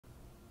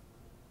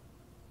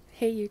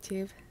Hey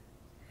YouTube.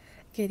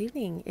 Good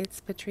evening. It's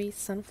Patrice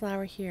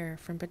Sunflower here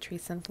from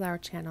Patrice Sunflower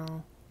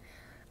Channel.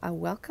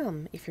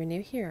 Welcome if you're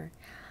new here.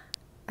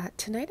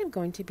 Tonight I'm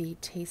going to be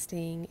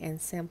tasting and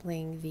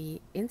sampling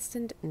the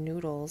instant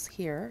noodles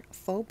here,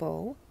 faux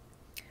bowl,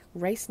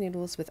 rice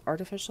noodles with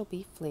artificial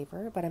beef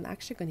flavor, but I'm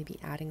actually going to be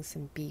adding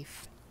some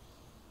beef,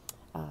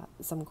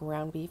 some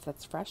ground beef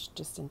that's fresh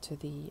just into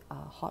the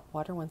hot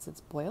water once it's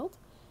boiled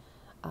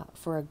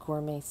for a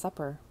gourmet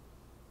supper.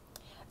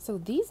 So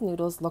these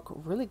noodles look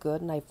really good,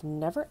 and I've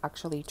never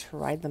actually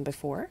tried them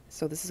before.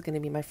 So this is going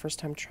to be my first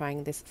time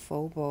trying this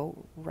faux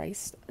bowl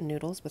rice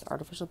noodles with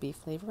artificial beef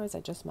flavor, as I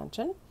just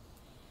mentioned.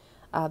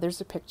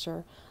 There's a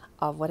picture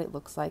of what it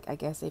looks like, I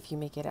guess, if you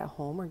make it at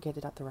home or get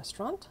it at the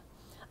restaurant.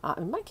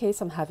 In my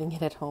case, I'm having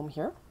it at home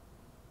here.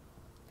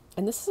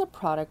 And this is a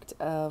product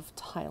of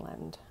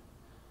Thailand.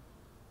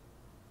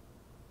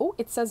 Oh,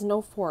 it says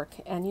no fork.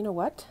 And you know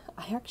what?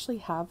 I actually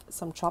have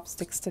some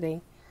chopsticks today.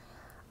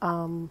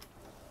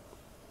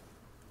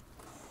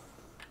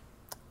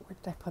 Where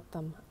did I put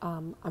them?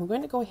 I'm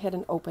going to go ahead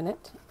and open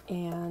it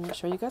and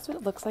show you guys what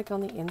it looks like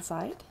on the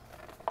inside.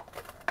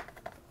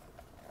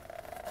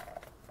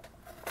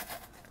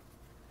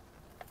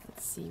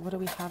 Let's see, what do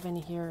we have in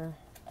here?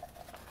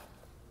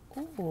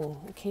 Oh,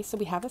 okay, so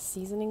we have a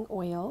seasoning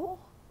oil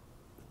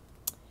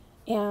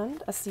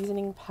and a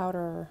seasoning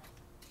powder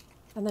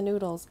and the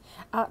noodles.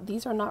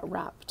 These are not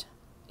wrapped.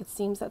 It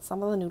seems that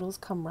some of the noodles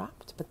come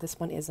wrapped, but this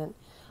one isn't.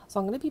 So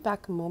I'm going to be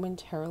back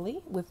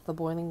momentarily with the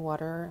boiling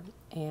water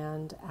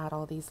and add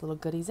all these little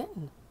goodies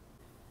in.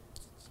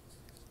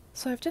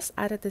 So I've just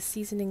added the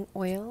seasoning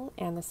oil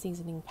and the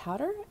seasoning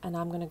powder, and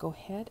I'm going to go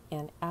ahead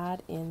and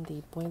add in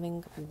the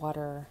boiling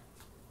water.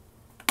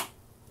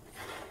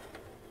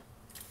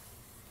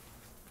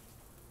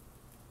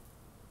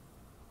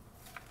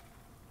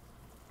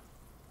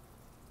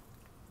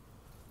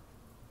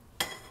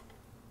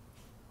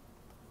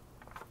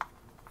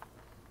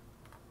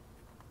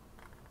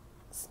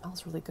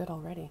 Smells really good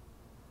already.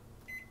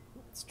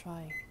 Let's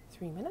try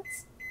 3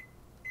 minutes.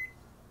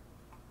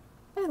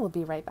 And we'll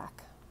be right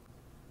back.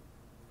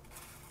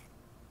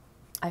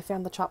 I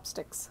found the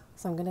chopsticks,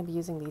 so I'm going to be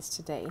using these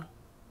today.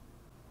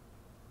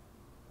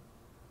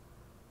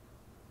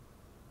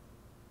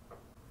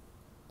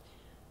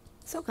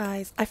 So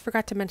guys, I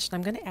forgot to mention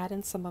I'm going to add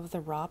in some of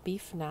the raw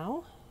beef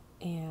now,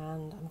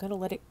 and I'm going to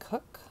let it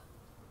cook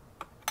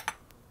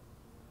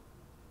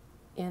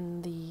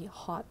in the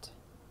hot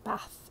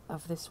bath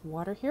of this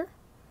water here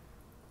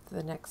for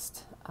the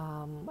next,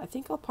 I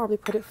think I'll probably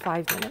put it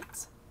 5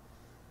 minutes.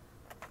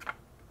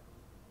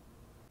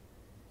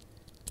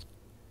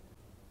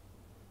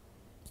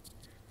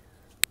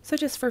 So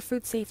just for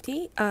food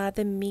safety,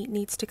 the meat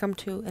needs to come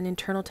to an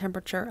internal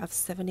temperature of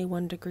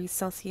 71 degrees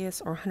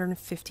Celsius or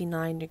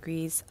 159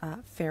 degrees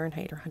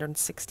Fahrenheit or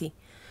 160.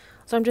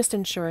 So I'm just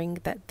ensuring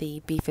that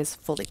the beef is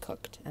fully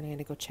cooked, and I'm going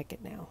to go check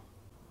it now.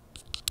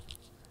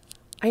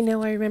 I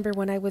know, I remember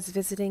when I was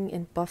visiting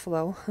in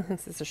Buffalo,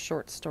 this is a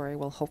short story,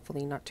 well,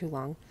 hopefully not too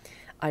long.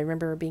 I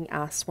remember being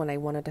asked when I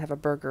wanted to have a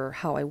burger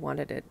how I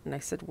wanted it, and I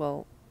said,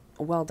 well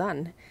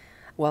done.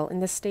 Well, in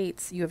the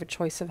States, you have a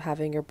choice of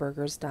having your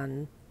burgers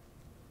done,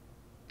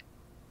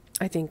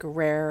 I think,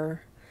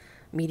 rare,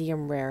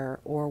 medium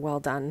rare, or well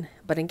done.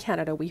 But in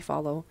Canada, we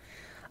follow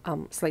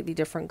slightly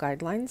different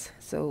guidelines.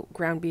 So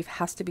ground beef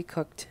has to be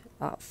cooked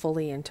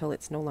fully until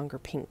it's no longer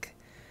pink.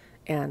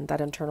 And that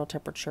internal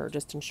temperature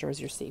just ensures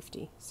your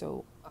safety.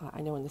 So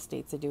I know in the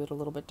States they do it a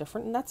little bit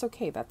different, and that's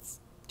okay. That's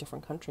a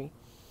different country.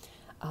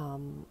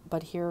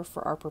 But here,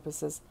 for our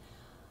purposes,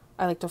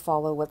 I like to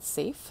follow what's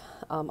safe.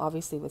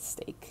 Obviously, with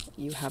steak,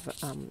 you have,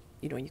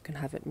 you can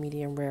have it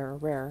medium rare or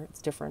rare.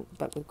 It's different,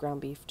 but with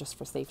ground beef, just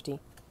for safety.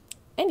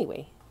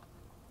 Anyway,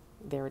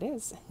 there it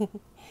is.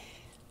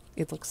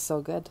 It looks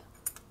so good.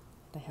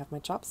 I have my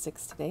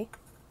chopsticks today.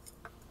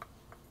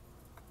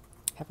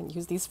 Haven't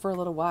used these for a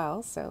little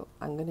while, so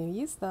I'm going to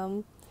use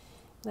them.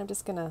 And I'm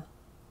just going to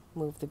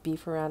move the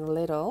beef around a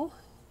little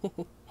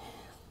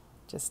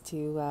just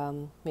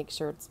to make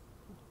sure it's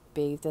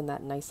bathed in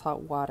that nice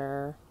hot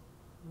water.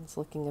 It's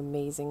looking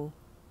amazing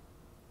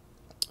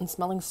and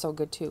smelling so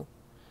good too.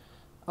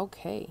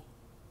 Okay,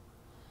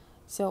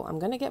 so I'm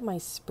going to get my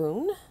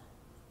spoon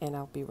and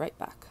I'll be right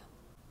back.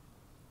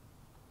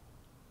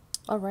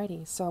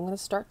 Alrighty, so I'm going to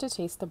start to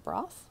taste the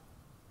broth.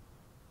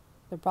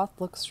 The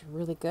broth looks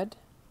really good.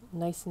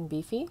 Nice and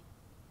beefy.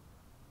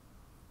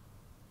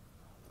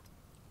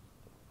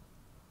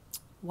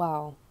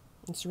 Wow,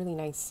 it's really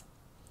nice.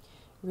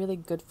 Really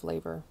good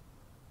flavor.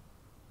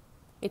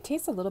 It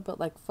tastes a little bit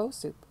like pho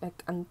soup.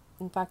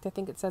 In fact, I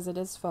think it says it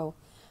is pho,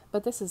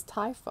 but this is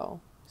Thai pho,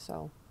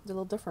 so it's a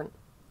little different.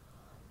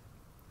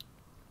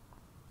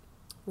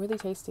 Really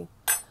tasty.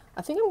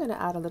 I think I'm going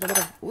to add a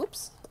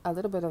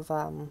little bit of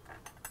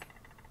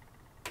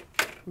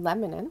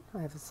lemon in.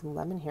 I have some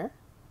lemon here.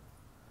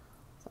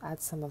 So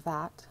add some of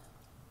that.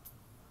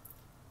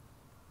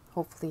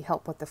 Hopefully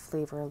help with the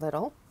flavor a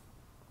little.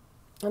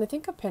 And I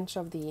think a pinch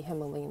of the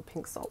Himalayan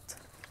pink salt.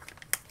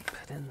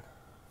 Put in.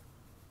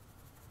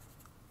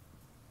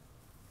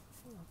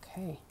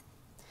 Okay.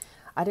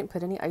 I didn't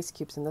put any ice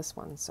cubes in this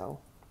one, so.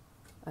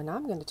 And now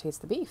I'm going to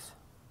taste the beef.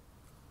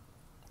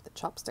 The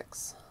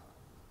chopsticks.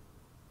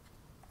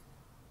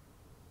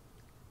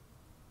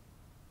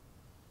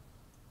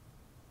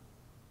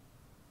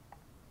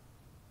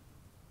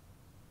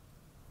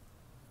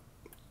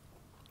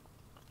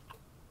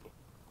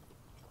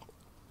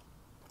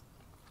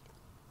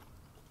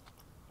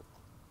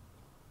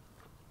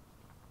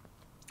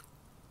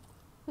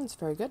 It's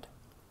very good.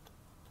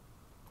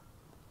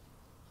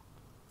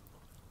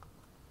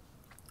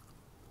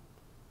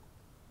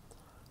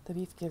 The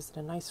beef gives it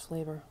a nice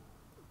flavor.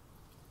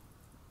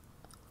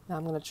 Now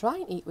I'm going to try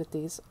and eat with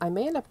these. I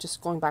may end up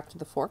just going back to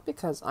the fork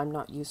because I'm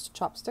not used to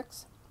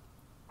chopsticks.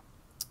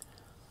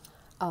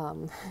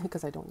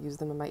 Because I don't use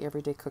them in my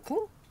everyday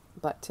cooking.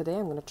 But today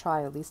I'm going to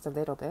try at least a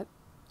little bit.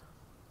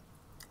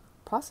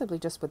 Possibly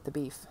just with the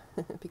beef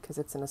because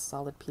it's in a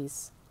solid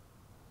piece.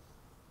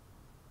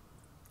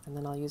 And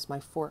then I'll use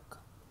my fork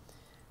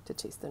to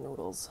taste the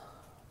noodles.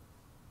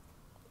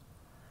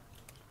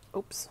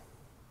 Oops,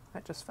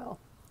 that just fell.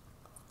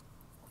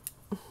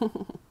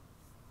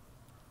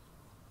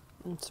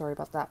 I'm sorry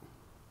about that.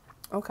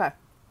 Okay.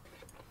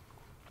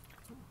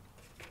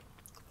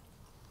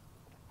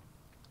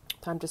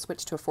 Time to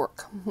switch to a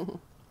fork.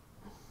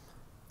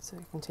 So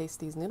you can taste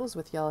these noodles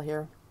with y'all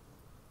here.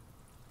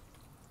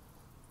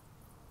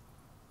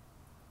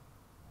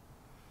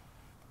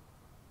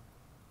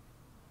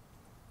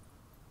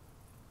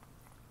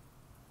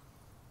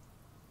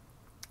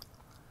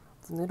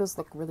 The noodles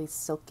look really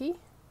silky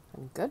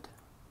and good.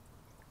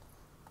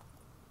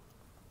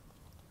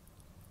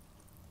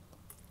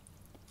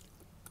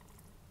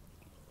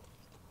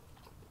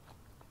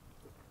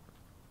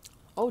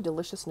 Oh,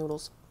 delicious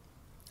noodles.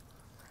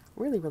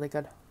 Really, really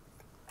good.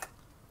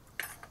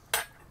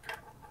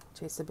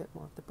 Taste a bit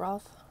more of the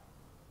broth.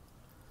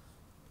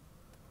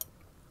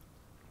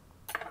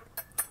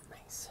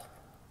 Nice.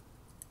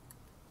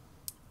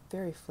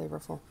 Very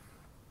flavorful.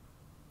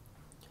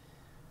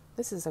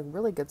 This is a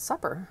really good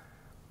supper.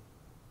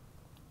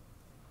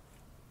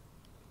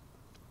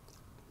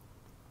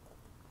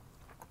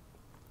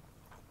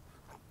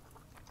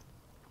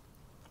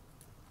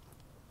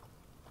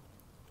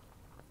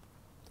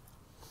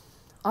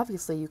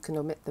 Obviously, you can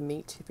omit the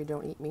meat if you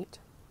don't eat meat.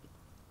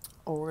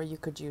 Or you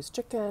could use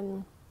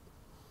chicken,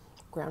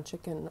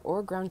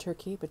 or ground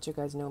turkey, but you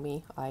guys know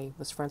me. I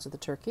was friends with the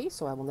turkey,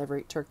 so I will never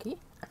eat turkey.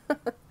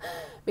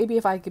 Maybe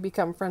if I could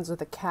become friends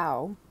with a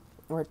cow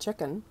or a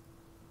chicken,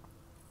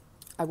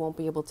 I won't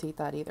be able to eat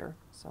that either.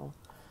 So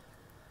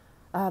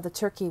the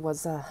turkey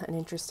was an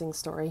interesting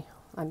story.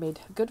 I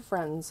made good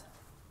friends,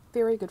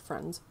 very good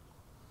friends,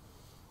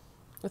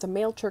 with a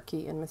male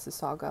turkey in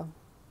Mississauga.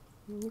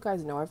 You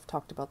guys know I've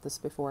talked about this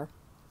before.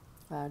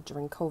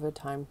 During COVID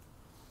time,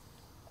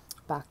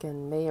 back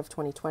in May of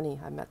 2020,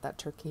 I met that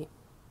turkey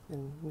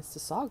in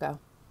Mississauga,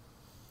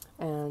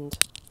 and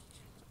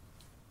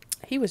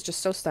he was just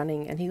so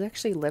stunning. And he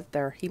actually lived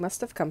there. He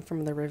must have come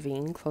from the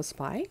ravine close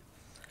by,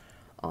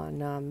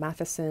 on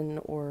Matheson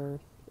or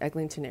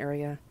Eglinton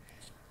area,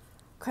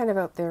 kind of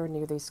out there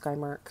near the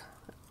Skymark,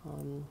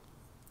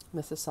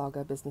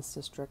 Mississauga Business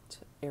District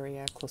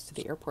area, close to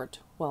the airport.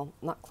 Well,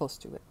 not close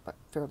to it, but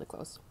fairly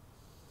close.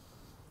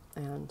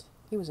 And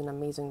he was an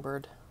amazing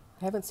bird.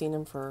 I haven't seen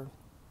him for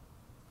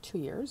 2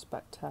 years,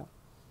 but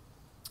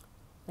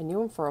I knew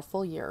him for a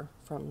full year,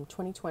 from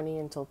 2020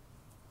 until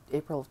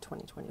April of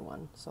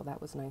 2021, so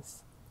that was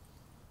nice.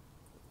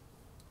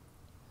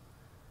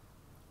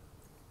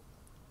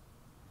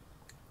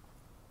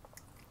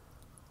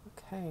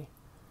 Okay,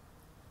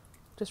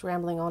 just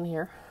rambling on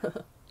here.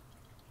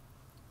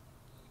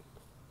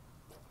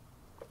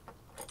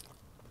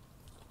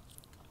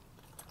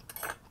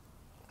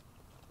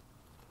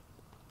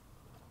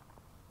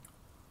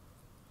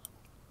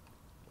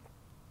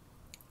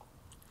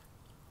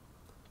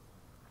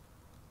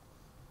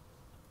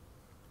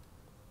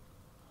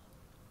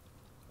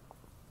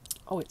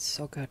 Oh, it's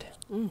so good.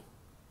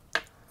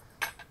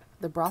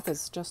 The broth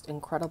is just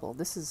incredible.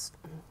 This is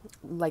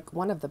like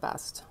one of the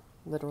best,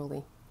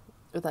 literally.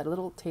 With that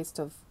little taste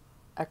of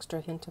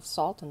extra hint of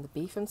salt and the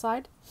beef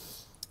inside.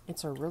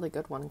 It's a really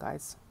good one,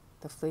 guys.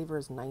 The flavor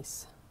is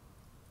nice.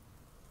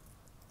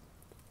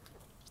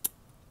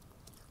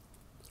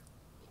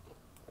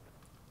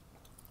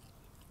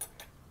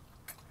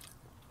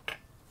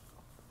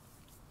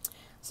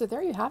 So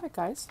there you have it,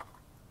 guys.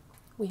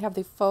 We have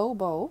the faux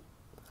bow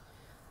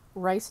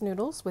rice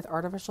noodles with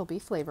artificial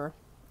beef flavor.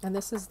 And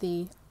this is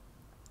the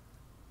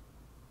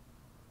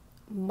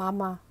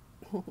Mama,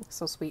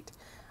 so sweet,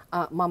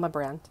 Mama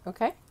brand,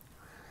 okay?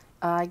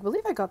 I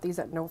believe I got these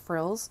at No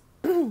Frills.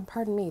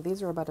 Pardon me,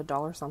 these are about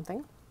 $1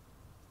 something.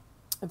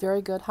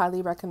 Very good,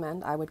 highly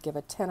recommend. I would give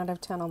a 10 out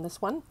of 10 on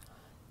this one.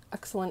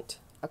 Excellent,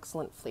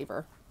 excellent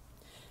flavor.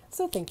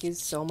 So thank you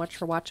so much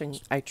for watching.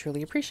 I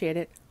truly appreciate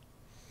it.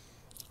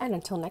 And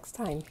until next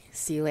time,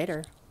 see you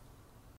later.